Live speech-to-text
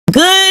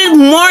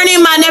morning,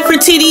 my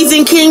Nefertiti's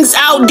and Kings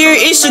out there.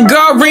 It's your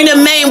girl, Rena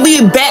Main.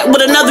 We back with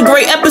another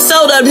great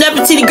episode of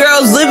Nefertiti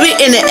Girls Living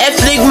in an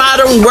Ethnic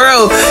Modern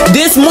World.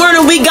 This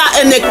morning, we got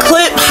in the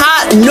clip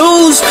hot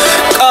news.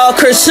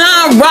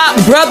 Chrisean Rock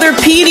brother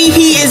Petey,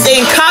 he is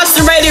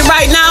incarcerated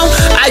right now.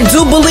 I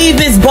do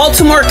believe it's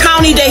Baltimore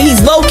County that he's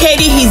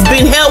located. He's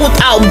been held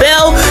without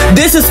bail.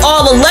 This is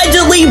all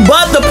allegedly,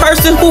 but the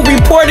person who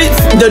reported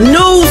the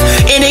news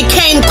and it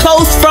came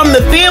close from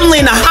the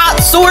family and the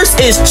hot source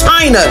is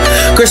China.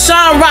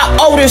 Chrisean Rock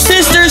older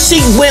sister,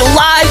 she went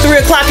live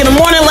 3 o'clock in the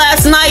morning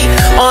last night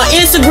on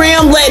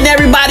Instagram, letting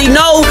everybody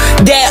know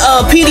that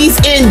Petey's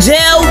in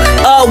jail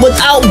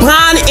without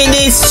bond, and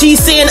she's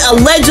saying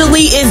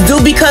allegedly it's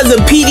due because of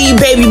Petey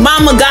baby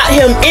mama got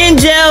him in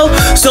jail.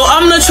 So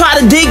I'm gonna try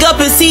to dig up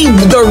and see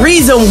the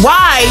reason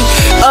why,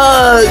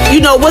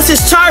 what's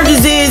his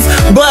charges is.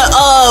 But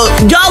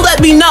y'all let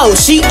me know.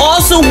 She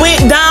also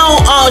went down.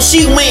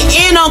 She went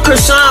in on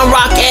Chrisean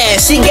Rock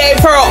ass. She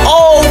gave her an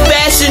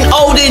old-fashioned,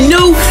 old and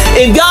new.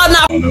 If y'all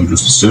not, I know,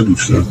 just a simple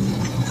shit.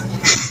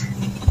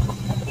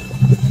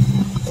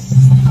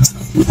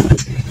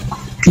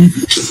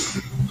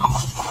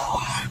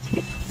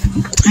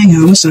 Hang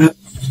on, what's up?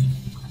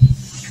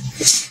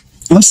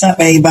 What's up,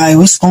 everybody?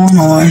 What's going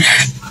on?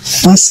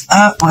 What's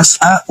up? What's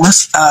up?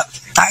 What's up?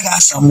 I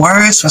got some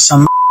words for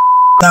some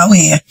out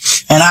here,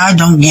 and I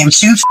don't give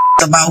two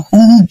about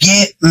who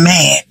get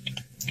mad.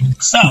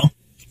 So,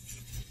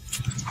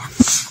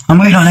 I'm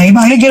waiting on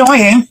everybody to get on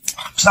here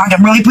so I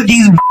can really put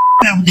these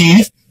out there.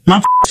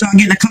 My start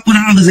getting a couple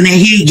dollars and their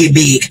head get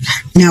big.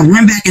 Now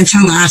run back and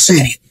tell her I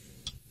said it.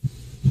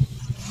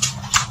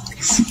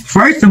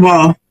 First of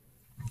all,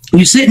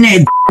 you sitting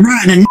there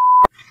riding a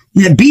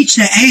that beat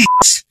your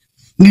ass.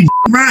 You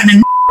riding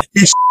a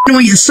that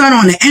on your son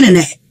on the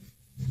internet.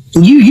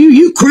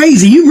 You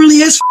crazy. You really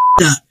is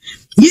up.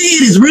 Your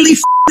head is really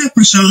up,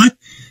 Chrisean.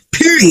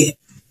 Period.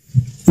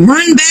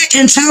 Run back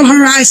and tell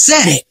her I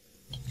said it.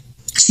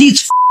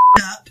 She's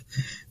up.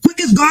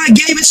 Quick as God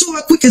gave it to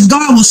her, quick as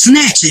God will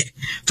snatch it.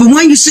 For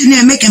when you sitting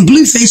there making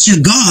Blueface your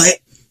God,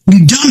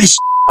 you dumb as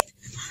shit.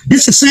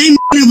 This the same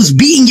that was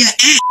beating your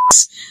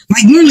ass.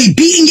 Like literally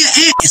beating your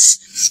ass.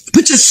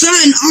 Put your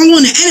son all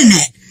on the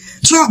internet.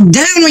 Talk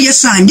down on your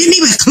son. Didn't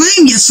even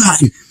claim your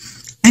son.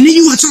 And then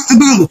you want to talk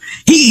about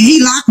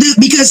he locked up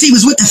because he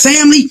was with the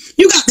family.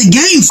 You got the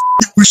game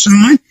up,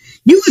 Chrisean.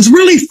 You was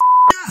really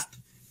up.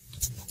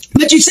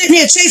 But you sitting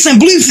here chasing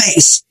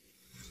Blueface.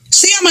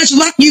 See how much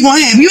luck you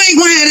gonna have. You ain't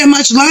gonna have that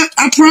much luck.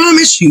 I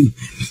promise you.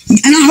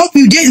 And I hope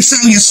you didn't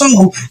sell your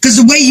soul. Because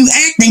the way you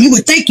acting, you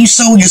would think you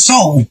sold your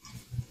soul.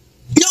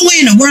 No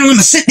way in the world I'm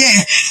gonna sit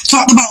there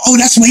talk about, oh,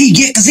 that's what he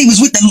get because he was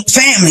with the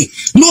family.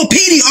 Lil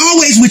Petey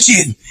always with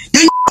you.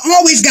 That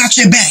always got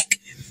your back.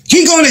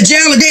 He going to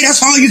jail today,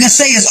 that's all you can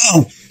say is,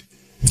 oh,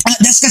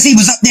 that's because he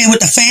was up there with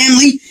the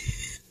family.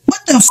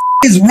 What the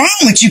is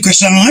wrong with you,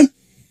 Chrisean?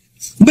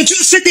 But you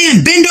sit there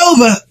and bend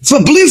over for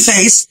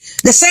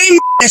Blueface, the same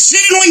that's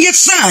sitting on your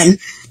son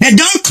that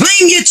don't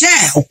claim your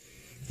child.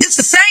 It's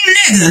the same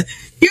nigga.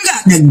 You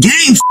got the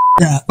game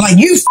up. Like,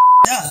 you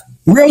up.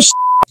 Real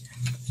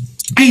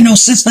ain't no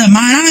sister of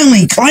mine. I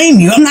only claim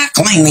you. I'm not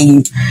claiming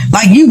you.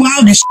 Like, you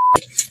wild as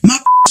my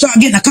start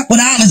getting a couple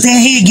dollars, their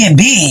head get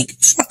big.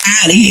 Fuck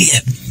out of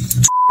here.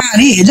 Fuck out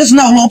of here. Just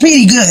know Lil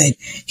Petey good.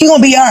 He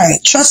gonna be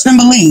alright. Trust and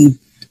believe.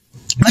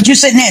 But you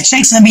sitting there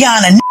chasing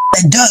beyond a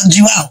that dug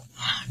you out.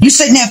 You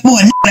sitting there for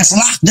a that's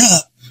locked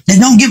up that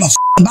don't give a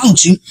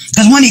about you.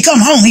 Because when he come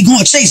home, he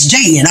gonna chase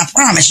Jay, and I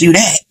promise you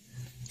that.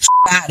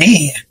 Out of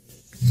here.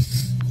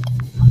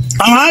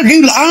 I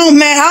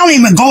don't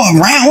even go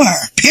around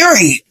her.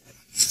 Period.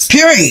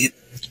 Period.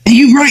 And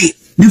you right.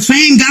 The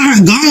fame got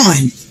her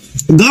gone.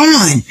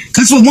 Gone.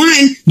 Because for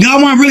one,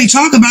 y'all want to really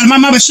talk about it. My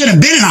mother should have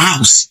been in the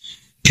house.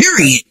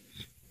 Period.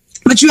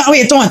 But you out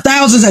here throwing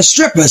thousands at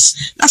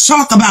strippers. Let's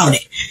talk about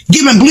it.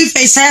 Giving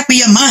Blueface half of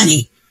your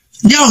money.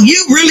 Yo,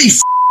 you really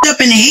up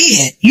in the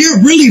head. You're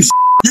really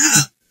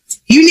up.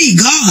 You need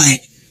God.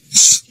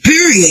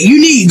 Period. You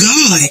need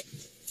God.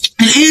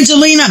 And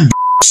Angelina,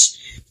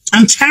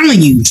 I'm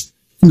telling you,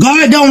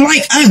 God don't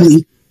like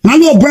ugly. My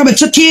little brother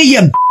took care of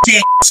your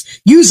ass.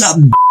 You's a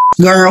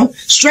girl.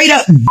 Straight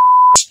up.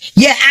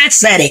 Yeah, I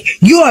said it.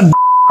 You're a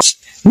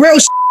real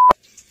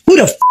Who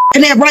the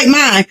in that right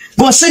mind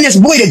gonna send this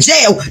boy to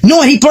jail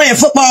knowing he playing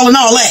football and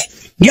all that?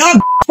 Y'all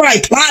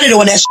probably plotted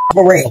on that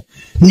for real.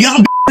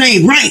 Y'all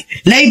ain't right.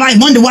 And everybody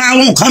wonder why I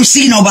won't come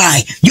see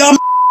nobody. Y'all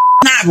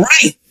not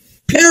right.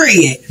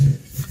 Period.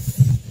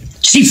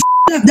 She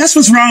up. That's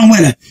what's wrong with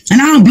her.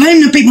 And I don't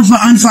blame the people for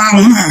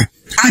unfollowing her.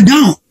 I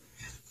don't.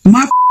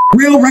 My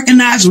real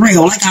recognize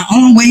real, like I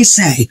always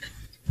say.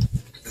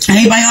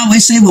 Everybody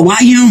always say, well, why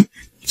you?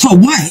 For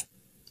what?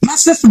 My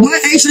sister,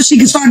 what age so she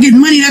can start getting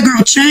money? That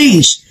girl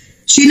changed.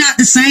 She not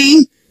the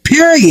same.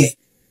 Period.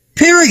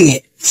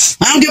 Period.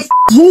 I don't give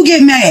a who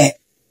get mad.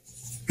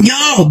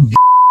 Y'all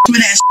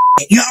with that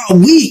shit. Y'all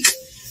weak.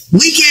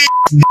 Weak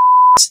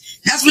ass.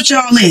 That's what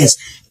y'all is.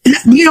 And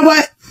you know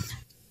what?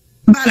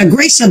 By the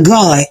grace of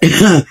God,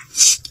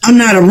 I'm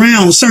not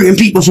around certain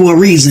people for a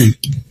reason.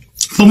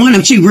 For one,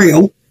 I'm too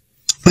real.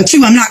 For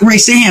two, I'm not ready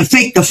to sit here and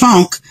fake the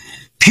funk.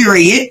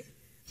 Period.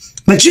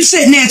 But you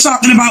sitting there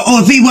talking about,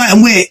 oh, if he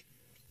wasn't with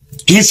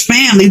his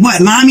family,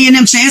 what, Mommy and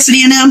them,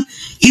 Chastity and them,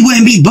 he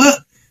wouldn't be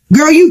booked.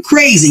 Girl, you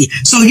crazy.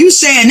 So you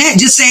saying that,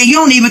 just saying you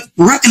don't even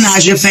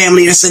recognize your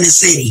family that's in the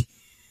city.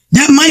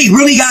 That money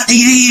really got to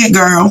your head,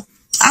 girl.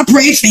 I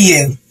pray for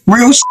you.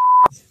 Real shit.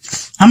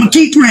 I'm going to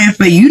keep praying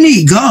for you. You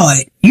need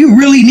God. You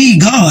really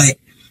need God.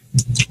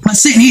 I'm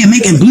sitting here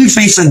making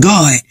Blueface a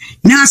God.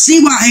 Now I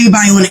see why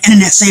everybody on the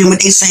internet saying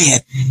what they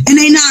saying. And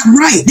they not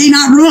right. They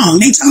not wrong.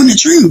 They telling the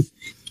truth.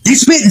 They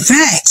spitting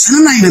facts. And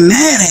I'm not even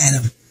mad at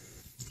them.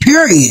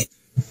 Period.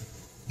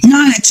 You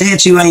know that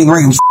tattoo ain't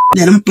real.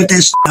 That I'm gonna put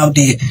that shit out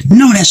there.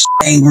 No, that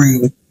shit ain't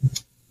real.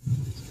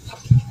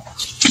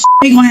 She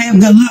ain't gonna have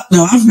good luck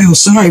though. I feel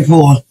sorry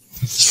for her.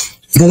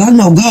 Because I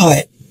know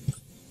God.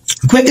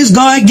 Quick as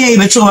God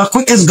gave it to her,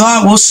 quick as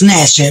God will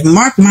snatch it.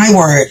 Mark my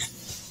word.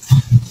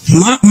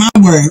 Mark my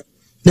word.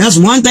 That's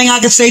one thing I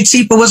can say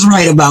Tifa was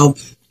right about.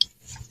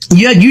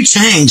 Yeah, you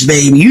changed,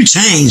 baby. You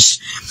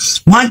changed.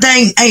 One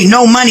thing, ain't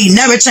no money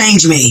never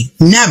changed me.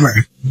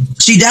 Never.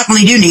 She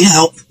definitely do need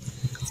help.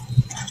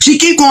 She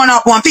keep going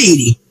up on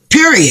Petey.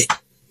 Period.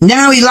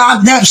 Now he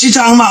locked up. She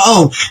talking about,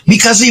 oh,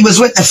 because he was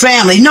with the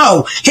family.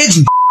 No,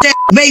 his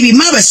baby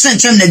mother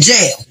sent him to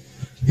jail.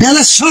 Now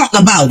let's talk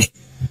about it.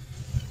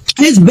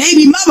 His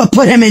baby mother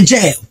put him in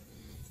jail.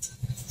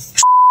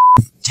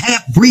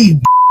 Tap breed.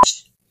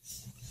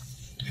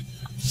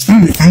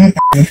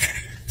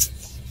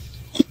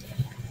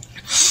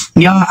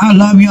 Y'all, I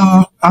love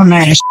y'all. I'm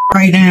mad as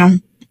right now.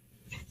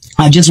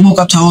 I just woke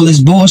up to all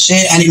this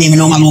bullshit. I didn't even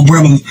know my little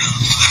brother.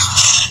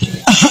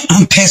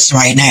 I'm pissed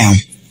right now.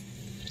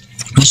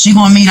 But she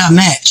gonna meet her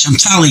match, I'm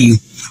telling you.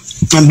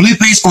 And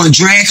Blueface gonna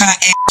drag her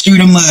ass through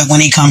the mud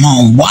when he come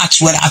home.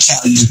 Watch what I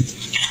tell you.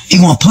 He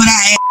gonna put her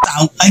ass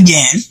out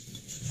again.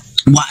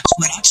 Watch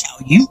what I tell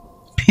you.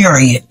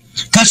 Period.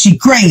 Cause she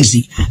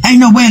crazy. Ain't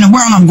no way in the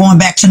world I'm going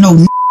back to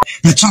no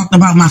that talked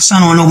about my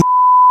son on no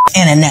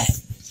internet.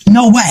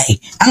 No way.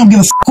 I don't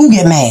give a who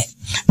get mad.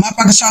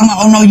 Motherfuckers talking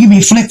about, oh no, you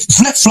be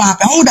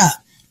flip-flopping. Hold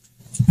up.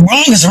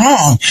 Wrong is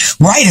wrong.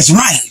 Right is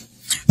right.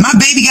 My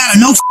baby got a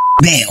no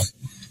bail.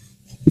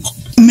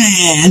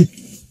 Man.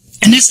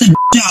 And this the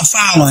y'all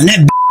following.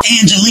 That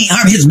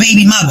Angeline, his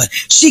baby mother.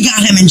 She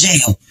got him in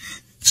jail.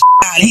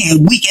 Out of here,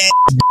 weak ass.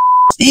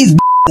 These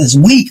is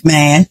weak,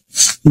 man.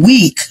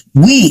 Weak.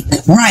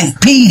 Right.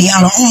 Petey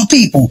out of all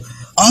people.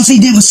 All he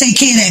did was take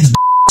care of that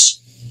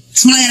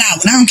flat out.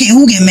 And I don't care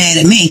who get mad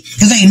at me.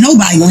 Cause ain't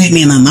nobody gonna hit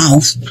me in my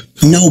mouth.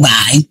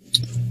 Nobody.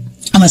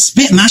 I'ma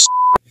spit my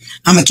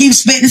I'ma keep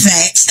spitting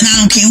facts. And I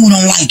don't care who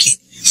don't like it.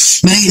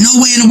 But ain't no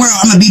way in the world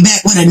I'm gonna be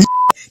back with a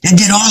that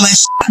did all that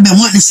shit. I've been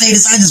wanting to say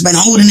this. I just been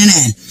holding it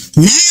in.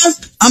 Now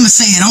I'm gonna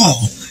say it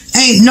all.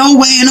 Ain't no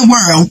way in the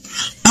world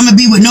I'm gonna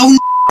be with no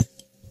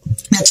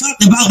that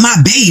talked about my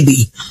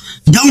baby.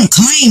 Don't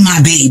claim my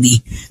baby.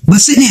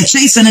 But sitting there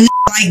chasing a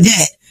like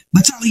that.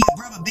 But telling your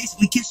brother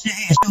basically kissed your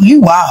ass. Yo,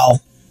 you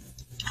wow.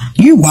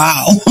 You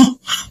wow.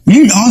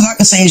 You know, all I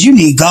can say is you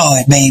need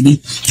God,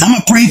 baby. I'm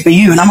gonna pray for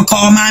you, and I'm gonna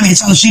call Mommy and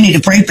tell her she need to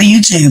pray for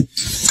you too.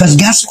 Cause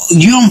guess what?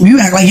 You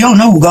act like you don't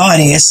know who God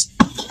is.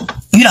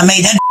 You done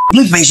made that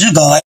Blueface your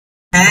God.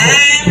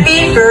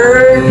 Happy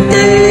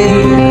birthday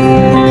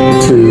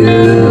to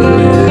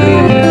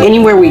you.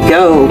 Anywhere we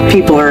go,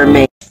 people are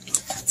amazed.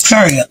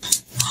 Period.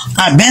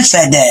 I've been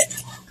said that.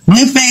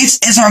 Blueface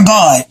is her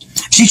God.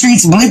 She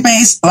treats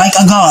Blueface like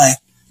a God.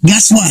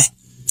 Guess what?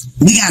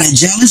 We got a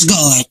jealous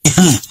God.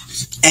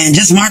 And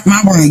just mark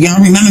my word.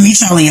 Y'all remember me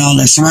telling y'all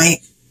this, right?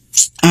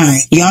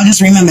 Alright. Y'all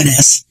just remember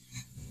this.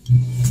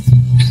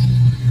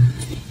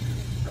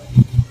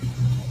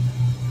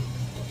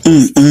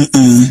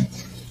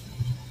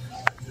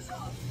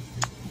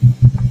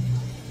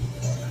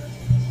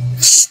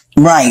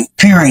 Right.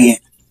 Period.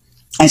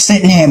 I'm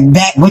sitting there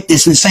back with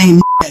this the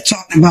same that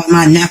talking about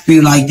my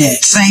nephew like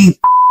that. Same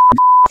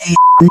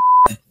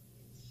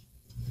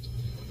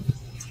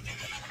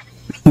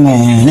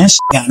man, this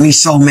got me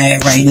so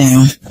mad right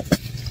now.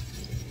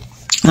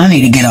 I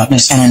need to get off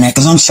this internet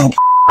because I'm so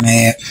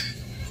mad.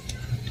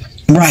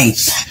 Right.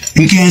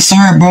 You can't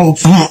serve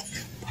both, huh?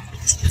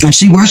 And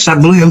she worship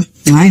Blue.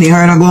 I ain't even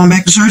heard her going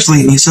back to church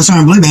lately since her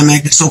and Blue been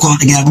back so-called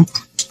together.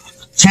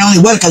 She only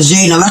would because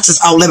Jade and Alexis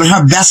out living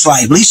her best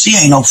life. At least she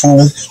ain't no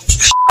fool.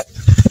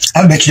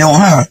 I bet you doing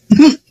her.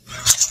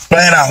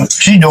 Flat out.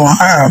 She doing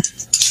her.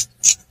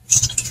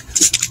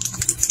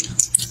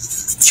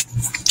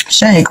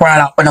 She ain't crying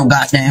out for no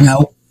goddamn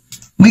help.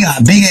 We got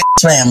a big ass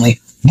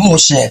family.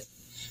 Bullshit.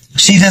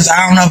 She just,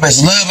 I don't know if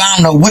it's love. I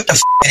don't know what the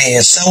it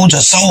is. Soldier,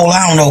 soul,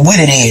 I don't know what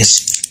it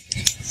is.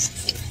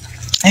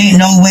 Ain't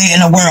no way in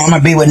the world I'm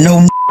gonna be with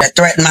no that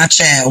threatened my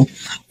child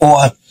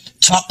or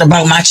talked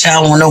about my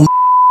child on no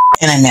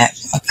internet.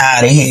 Fuck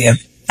out of here.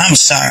 I'm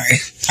sorry.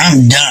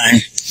 I'm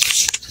done.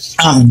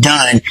 I'm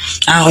done.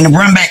 I don't even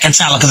run back and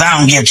tell her because I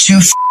don't give two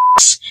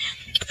f***s.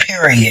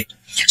 Period.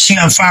 She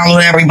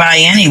unfollowed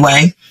everybody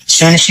anyway. As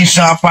soon as she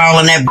started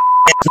following that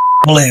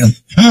Blue.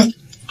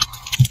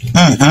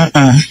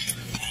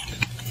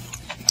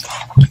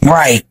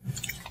 Right.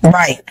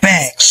 Right.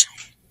 Facts.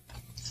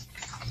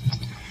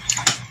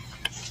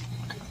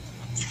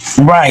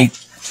 Right.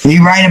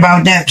 You right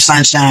about that,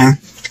 Sunshine.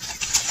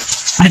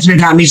 That shit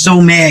got me so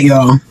mad,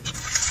 y'all.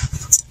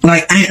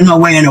 Like, ain't no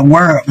way in the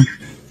world.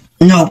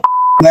 No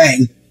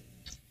way.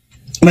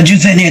 But you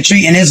sitting there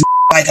treating this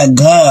like a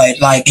god.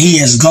 Like, he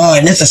is God.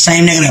 And it's the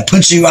same nigga that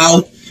puts you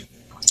out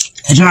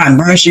and try and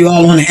burst you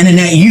all on the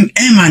internet. You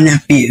and my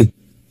nephew.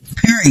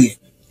 Period.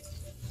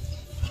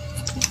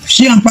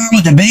 She on fire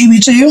with the baby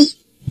too?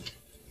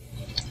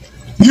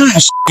 No,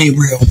 that shit ain't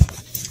real.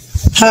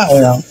 Hell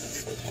no.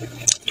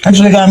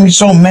 Actually got me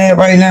so mad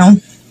right now.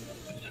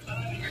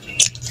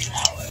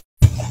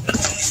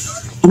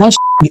 That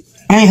shit,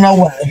 ain't no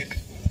way.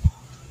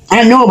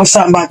 I knew it was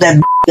something about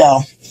that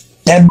though.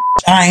 That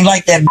I ain't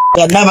like that.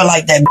 I never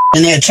liked that.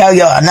 And they'll tell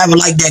y'all I never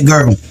liked that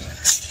girl.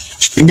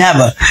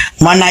 Never.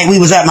 One night we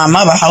was at my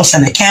mother's house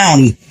in the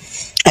county,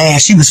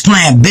 and she was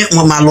playing bit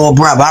with my little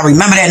brother. I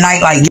remember that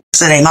night like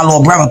yesterday. My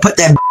little brother put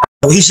that.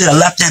 He should have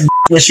left that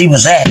where she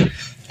was at.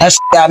 That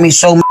got me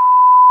so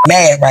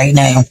mad right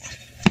now.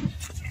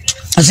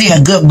 Cause he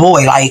a good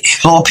boy. Like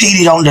little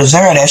Petey don't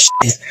deserve that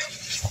shit.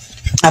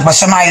 And for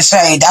somebody to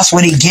say that's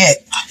what he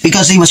get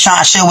because he was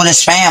trying to chill with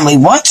his family.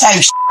 What type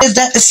of shit is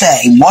that to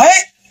say? What?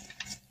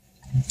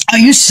 Are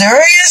you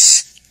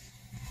serious?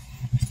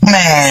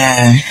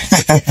 Man.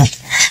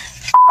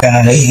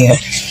 Out of here.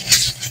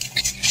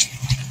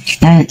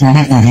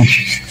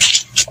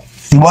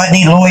 Wasn't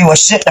he loyal or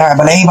shit to her,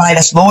 but anybody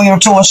that's loyal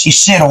to her, she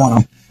shit on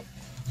them.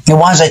 The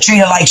ones that treat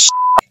her like shit,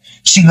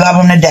 she love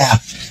them to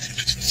death.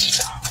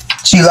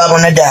 She love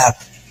them to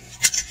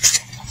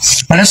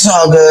death. But it's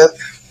all good.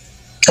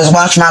 Cause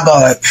watch my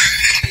God.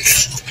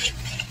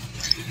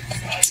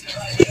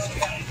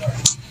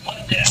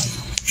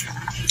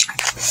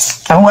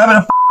 And whoever the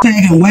f***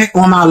 taking wick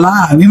on my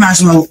live, you might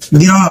as well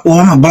get off or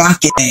I'm gonna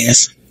block your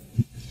ass.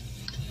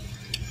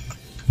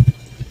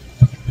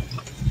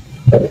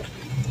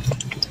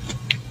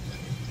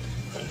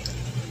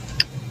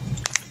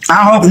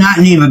 I hope not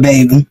neither,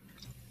 baby.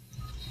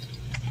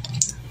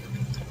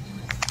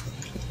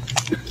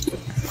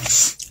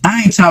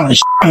 I ain't telling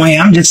shit away.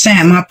 I'm just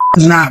saying my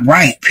is not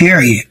right,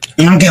 period.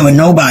 I don't care what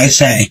nobody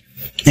say.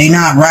 They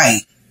not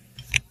right.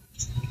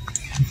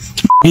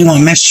 You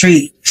gonna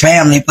mistreat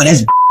family for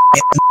this.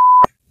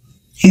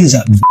 He's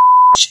a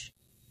bitch.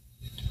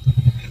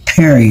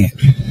 Period.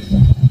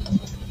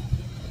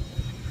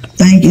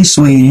 Thank you,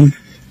 sweetie.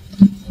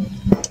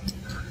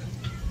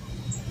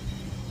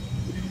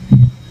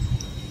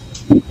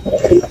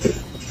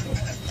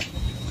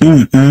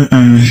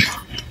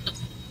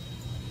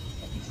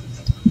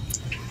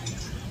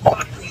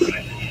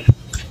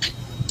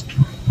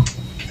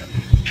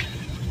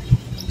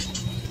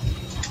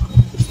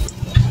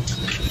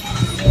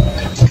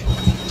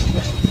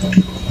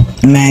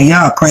 Man,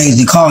 y'all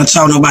crazy. Call and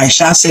tell nobody.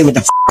 Should I say what the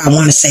f I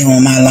want to say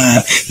on my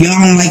live? Y'all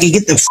don't like it?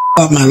 Get the f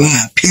off my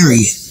live.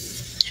 Period.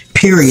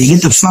 Period.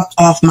 Get the fuck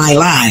off my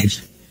live.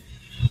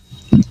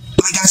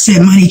 Like I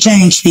said, money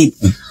changed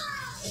people.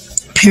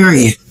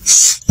 Period.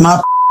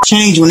 My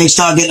changed when they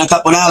start getting a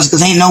couple dollars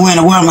because ain't nowhere in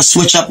the world I'm going to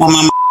switch up on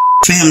my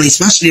family,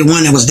 especially the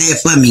one that was there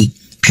for me.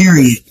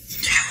 Period.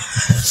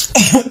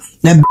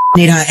 That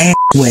need her ass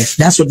with.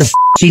 That's what the f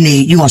she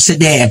need. You going to sit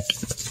there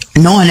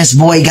knowing this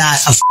boy got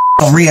a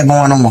career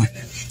going on.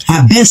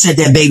 I've been said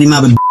that baby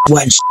mother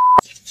wasn't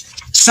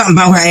something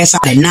about her ass I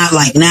did not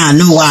like. Now I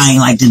know I ain't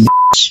like this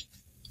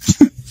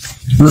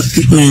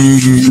bitch.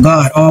 Man,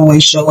 God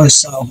always show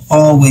herself.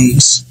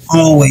 Always.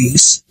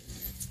 Always.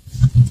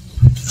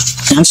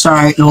 I'm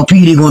sorry, little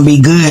Petey gonna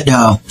be good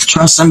though.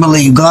 Trust and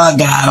believe. God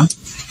got him.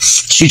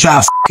 She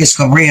tried to f his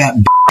career up,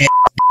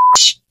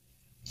 bitch.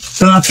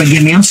 God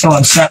forgive me. I'm so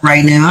upset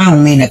right now. I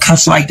don't mean to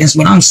cuss like this,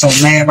 but I'm so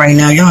mad right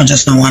now. Y'all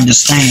just don't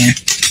understand.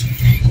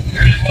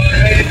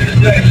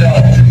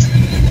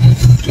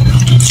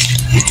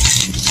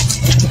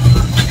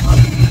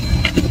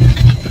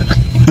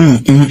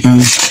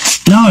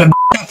 No, the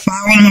bitch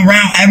following him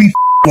around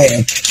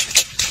everywhere.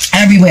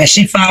 Everywhere.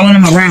 She following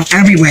him around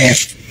everywhere.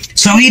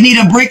 So he need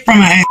a break from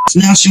her ass.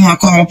 Now she want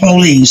to call the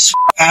police.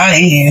 Out of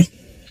here.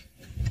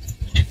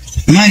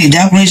 Money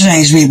definitely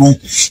changed people.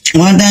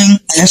 One thing,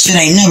 that shit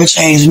ain't never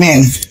changed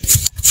me.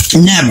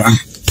 Never.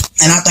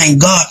 And I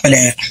thank God for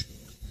that.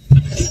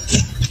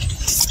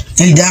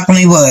 He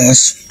definitely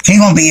was. He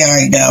gonna be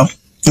alright though.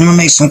 I'm gonna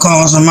make some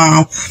calls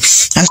tomorrow.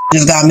 That shit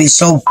just got me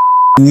so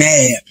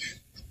mad.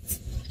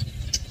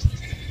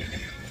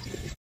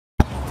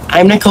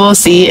 I'm Nicole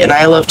C, and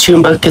I love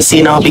Chumba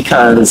Casino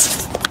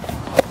because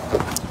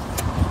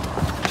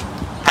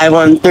I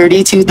won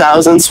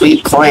 32,000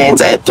 sweet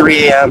coins at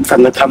 3 a.m.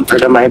 from the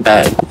comfort of my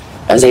bed.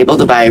 I was able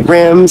to buy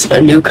rims, a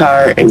new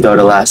car, and go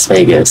to Las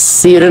Vegas.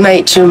 See you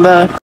tonight,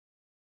 Chumba.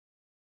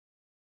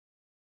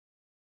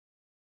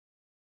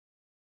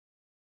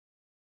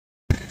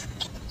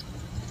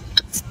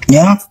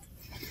 Yeah,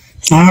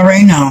 I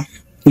already know.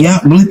 Yeah,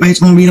 Blueface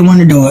gonna be the one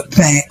to do it.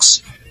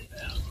 Facts.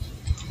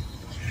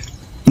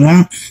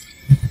 Yeah.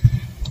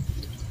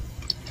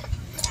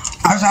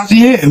 I was out to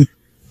hear him.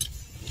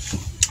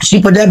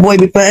 She put that boy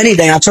before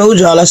anything. I told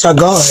y'all that's her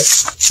God.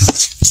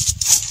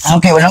 I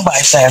don't care what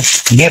nobody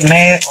says. Get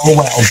mad, oh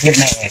well, get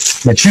mad.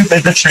 The truth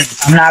is the truth.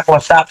 I'm not going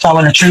to stop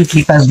telling the truth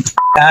because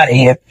out of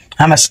here.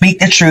 I'm going to speak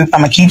the truth.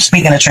 I'm going to keep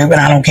speaking the truth,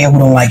 and I don't care who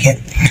don't like it.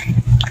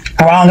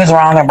 Wrong is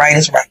wrong and right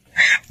is right.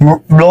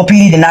 Lil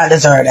Petey did not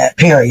deserve that,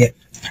 period.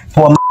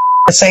 For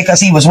a say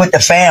because he was with the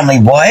family.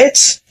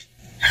 What?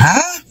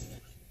 Huh?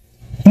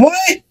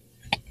 What?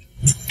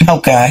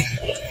 Okay.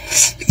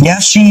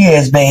 Yes, she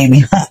is,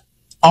 baby.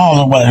 All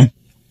the way.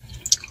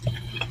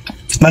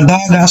 But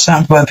God got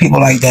something for people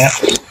like that.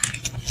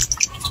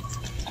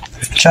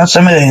 Trust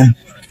him in.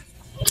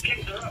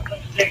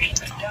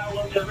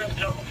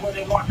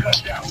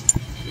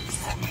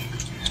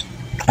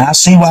 I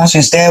see why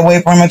she stay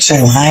away from it too.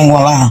 I ain't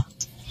gonna lie.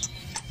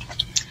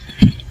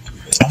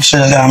 I should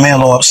have got me a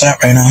little upset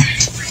right now.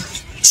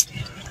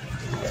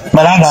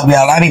 But I love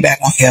y'all. I'll be back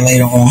on here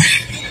later on.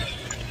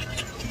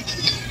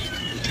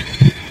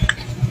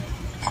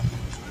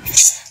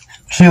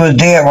 She was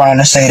dead wrong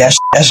to say that.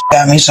 That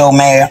got me so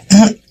mad.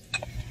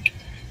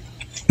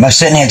 But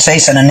sitting here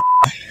chasing a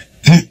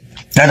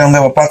that don't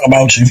give a fuck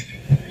about you.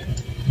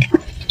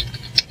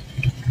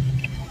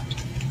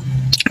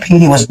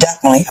 Petey was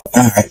definitely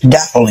alright.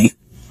 Definitely.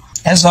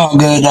 It's all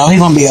good though. He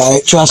gonna be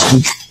alright. Trust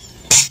me.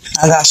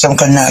 I got some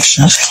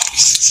connections.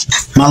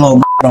 My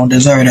little don't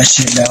deserve that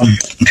shit though.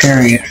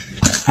 Period.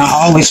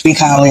 I always speak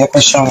highly of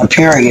Chrisean.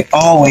 Period.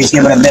 Always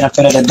give it a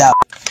benefit of the doubt.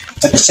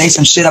 But to say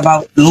some shit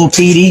about Lil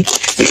Petey,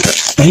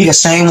 and he the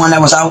same one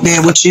that was out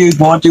there with you,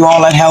 going through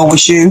all that hell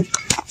with you,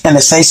 and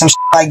to say some shit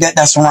like that,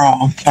 that's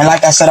wrong. And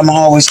like I said, I'm gonna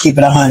always keep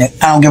it 100.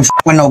 I don't give a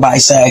fuck what nobody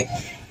say.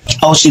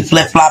 Oh, she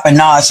flip-flopping.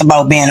 No, it's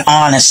about being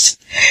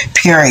honest.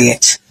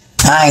 Period.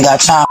 I ain't got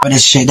time for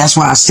this shit. That's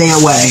why I stay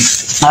away.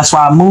 That's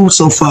why I move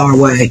so far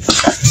away.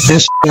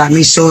 This shit got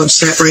me so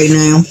upset right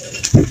now.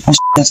 This shit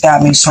just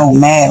got me so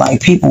mad.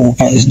 Like, people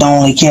just don't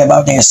only care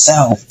about their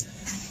self.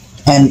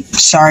 And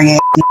sorry ass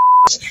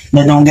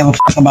that don't give a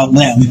fuck about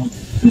them.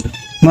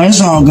 But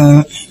it's all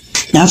good.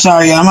 I'm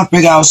sorry, I'm gonna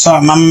figure out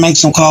something. I'm gonna make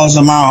some calls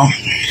tomorrow.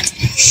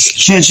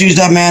 Should choose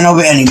that man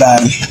over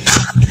anybody.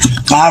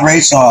 My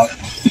race off.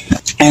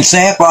 And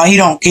sad part, he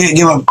don't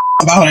give a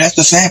about it. That's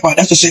the sad part.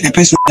 That's the shit that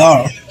pisses me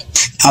off.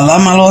 I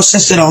love my little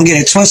sister. Don't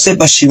get it twisted,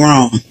 but she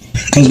wrong.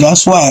 Cause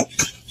guess what?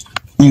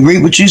 You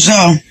reap what you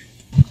sow,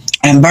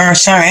 and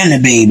burns her and the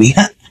baby.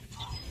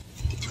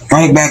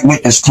 Right back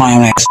with this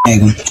clown ass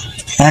nigga.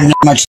 Ain't much.